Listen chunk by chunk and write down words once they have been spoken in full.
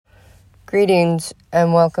Greetings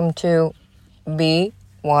and welcome to Be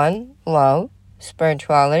One Love,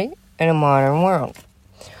 Spirituality in a Modern World.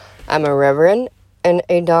 I'm a reverend and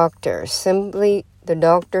a doctor. The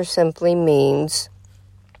doctor simply means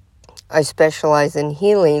I specialize in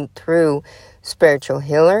healing through spiritual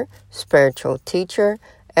healer, spiritual teacher,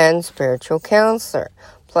 and spiritual counselor.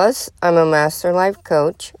 Plus, I'm a master life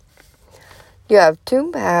coach. You have two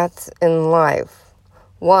paths in life.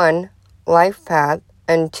 One, life path,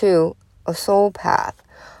 and two, a soul path.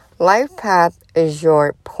 Life path is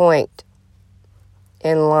your point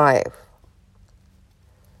in life.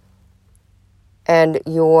 And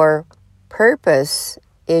your purpose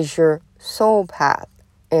is your soul path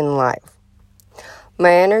in life.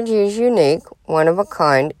 My energy is unique, one of a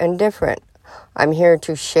kind, and different. I'm here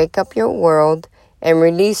to shake up your world and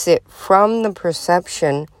release it from the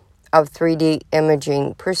perception of 3D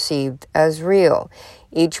imaging perceived as real.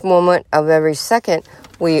 Each moment of every second,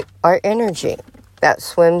 we are energy that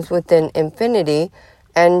swims within infinity,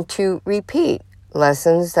 and to repeat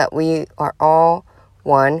lessons that we are all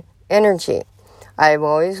one energy. I've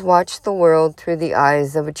always watched the world through the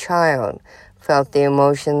eyes of a child, felt the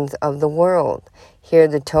emotions of the world, hear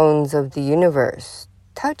the tones of the universe,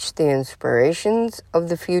 touch the inspirations of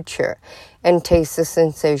the future, and taste the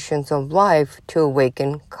sensations of life to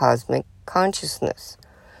awaken cosmic consciousness.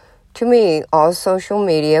 To me, all social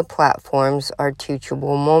media platforms are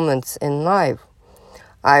teachable moments in life.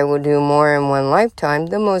 I will do more in one lifetime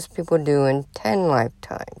than most people do in 10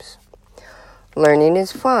 lifetimes. Learning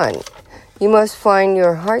is fun. You must find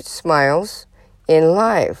your heart smiles in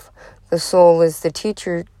life. The soul is the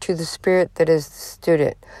teacher to the spirit that is the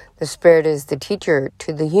student. The spirit is the teacher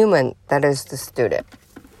to the human that is the student.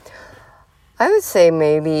 I would say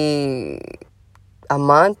maybe a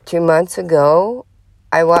month, 2 months ago,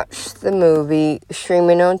 I watched the movie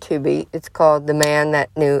streaming on Tubi. It's called The Man That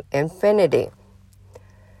Knew Infinity.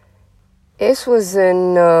 This was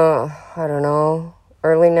in, early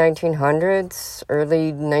 1900s,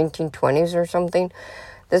 early 1920s or something.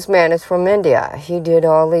 This man is from India. He did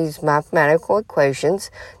all these mathematical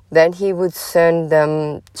equations. Then he would send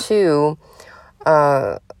them to,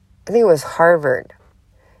 I think it was Harvard,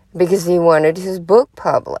 because he wanted his book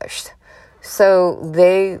published. So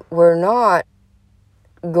they were not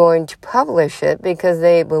going to publish it because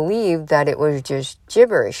they believed that it was just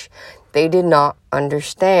gibberish. They did not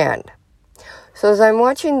understand. So as I'm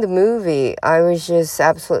watching the movie, I was just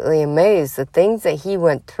absolutely amazed. The things that he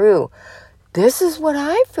went through, this is what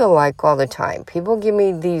I feel like all the time. People give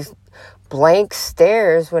me these blank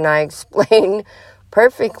stares when I explain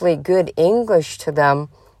perfectly good English to them,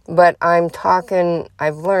 but I talk in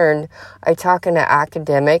an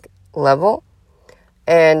academic level.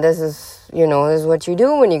 And this is what you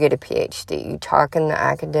do when you get a PhD. You talk in the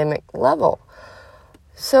academic level.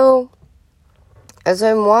 So, as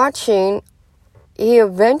I'm watching, he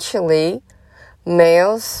eventually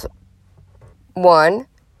mails one,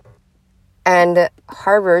 and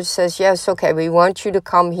Harvard says, yes, okay, we want you to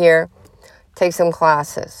come here, take some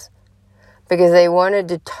classes. Because they wanted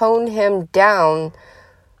to tone him down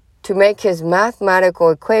to make his mathematical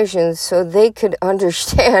equations so they could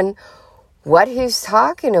understand what he's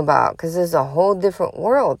talking about, because it's a whole different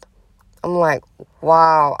world. I'm like,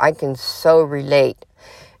 wow, I can so relate.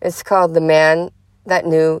 It's called The Man That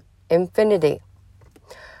Knew Infinity.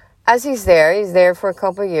 As he's there for a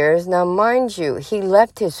couple of years. Now, mind you, he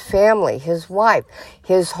left his family, his wife,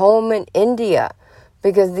 his home in India,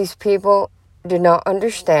 because these people did not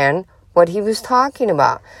understand what he was talking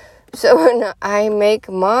about. So when I make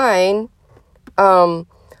mine,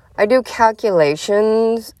 I do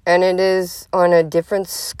calculations, and it is on a different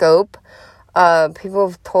scope. People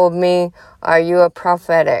have told me, are you a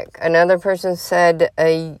prophetic? Another person said,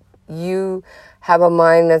 you have a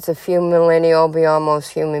mind that's a few millennial beyond most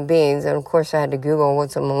human beings. And of course, I had to Google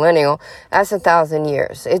what's a millennial. That's 1,000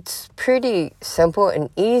 years. It's pretty simple and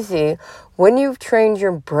easy when you've trained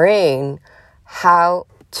your brain how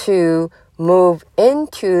to move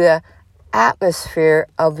into the atmosphere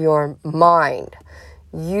of your mind.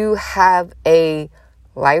 You have a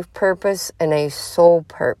life purpose and a soul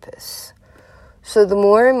purpose. So the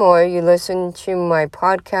more and more you listen to my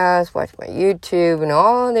podcast, watch my YouTube, and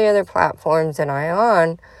all the other platforms that I'm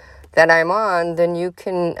on, then you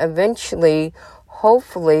can eventually,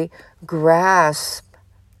 hopefully, grasp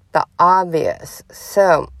the obvious.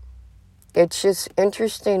 So it's just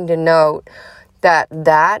interesting to note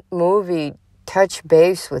that movie touched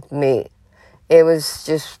base with me. It was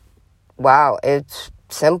just, wow, it's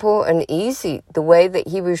simple and easy, the way that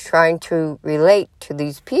he was trying to relate to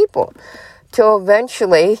these people, till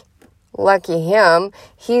eventually Lucky him,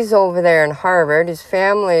 he's over there in Harvard, his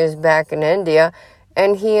family is back in India,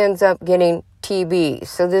 and he ends up getting TB.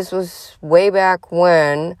 So this was way back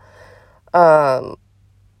when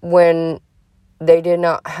they did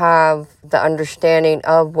not have the understanding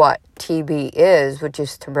of what TB is, which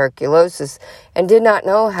is tuberculosis, and did not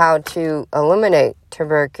know how to eliminate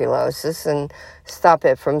tuberculosis and stop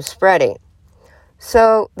it from spreading.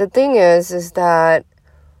 So the thing is that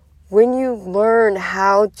when you learn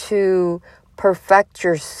how to perfect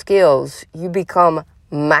your skills, you become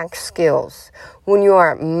max skills. When you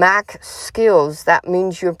are max skills, that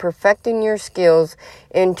means you're perfecting your skills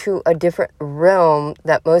into a different realm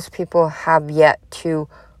that most people have yet to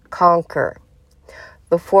conquer.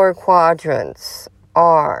 The 4 quadrants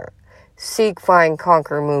are seek, find,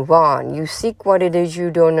 conquer, move on. You seek what it is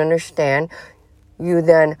you don't understand. You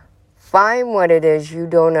then find what it is you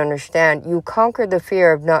don't understand. You conquer the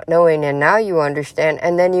fear of not knowing, and now you understand,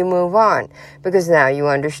 and then you move on because now you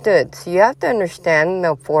understood. So you have to understand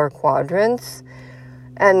the 4 quadrants,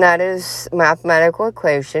 and that is mathematical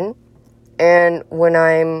equation. And when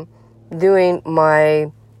I'm doing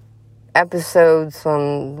my episodes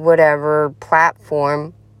on whatever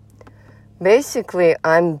platform, basically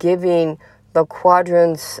I'm giving the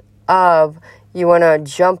quadrants of, you want to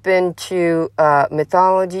jump into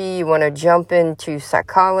mythology, you want to jump into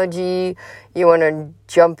psychology, you want to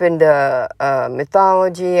jump into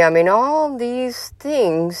mythology. I mean, all these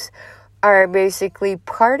things are basically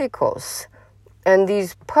particles. And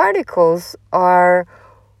these particles are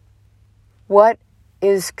what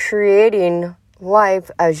is creating life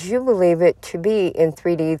as you believe it to be in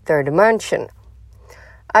 3D, third dimension.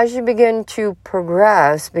 As you begin to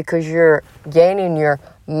progress, because you're gaining your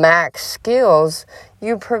max skills,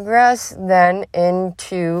 you progress then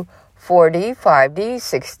into 4D, 5D,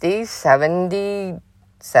 6D, 7D,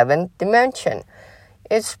 7th dimension.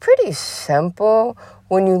 It's pretty simple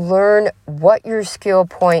when you learn what your skill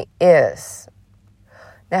point is.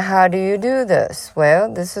 Now, how do you do this?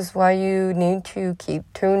 Well, this is why you need to keep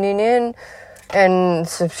tuning in and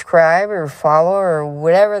subscribe or follow or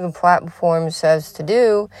whatever the platform says to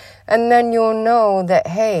do. And then you'll know that,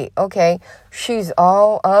 hey, okay, she's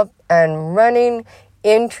all up and running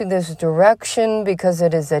into this direction because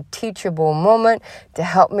it is a teachable moment to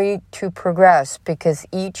help me to progress, because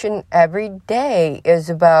each and every day is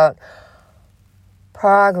about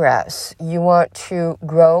progress. You want to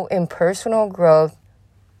grow in personal growth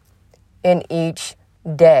in each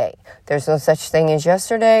day. There's no such thing as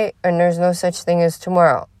yesterday, and there's no such thing as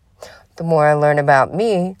tomorrow. The more I learn about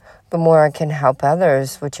me, the more I can help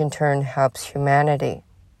others, which in turn helps humanity.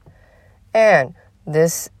 And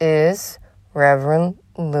this is Reverend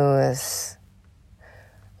Lewis.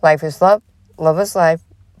 Life is love, love is life.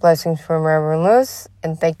 Blessings from Reverend Lewis,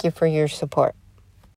 and thank you for your support.